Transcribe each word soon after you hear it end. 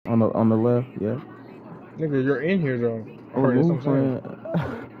On the left, yeah. Nigga, you're in here though. On the Alright, that's what move I'm saying.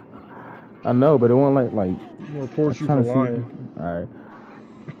 plan. I know, but it won't like. I'm gonna I'm report you for trying to see. lying. All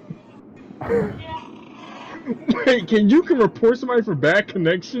Wait, can report somebody for bad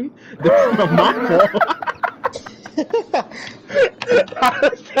connection? That's not my fault. How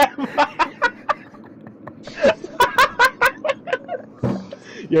is that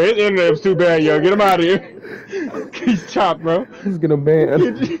Yo, his internet was too bad, yo. Get him out of here. He's chopped, bro. He's gonna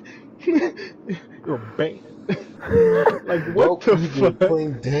ban. You're banned. Like, what Bro, the you been fuck?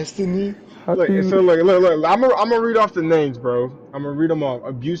 playing Destiny? How Look, can so you? look. I'm gonna read off the names, bro. I'm gonna read them off.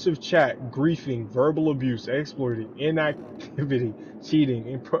 Abusive chat, griefing, verbal abuse, exploiting, inactivity,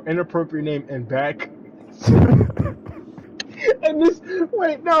 cheating, inappropriate name, and back. And this,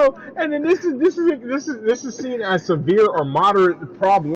 wait, no, and then this is seen as severe or moderate problem.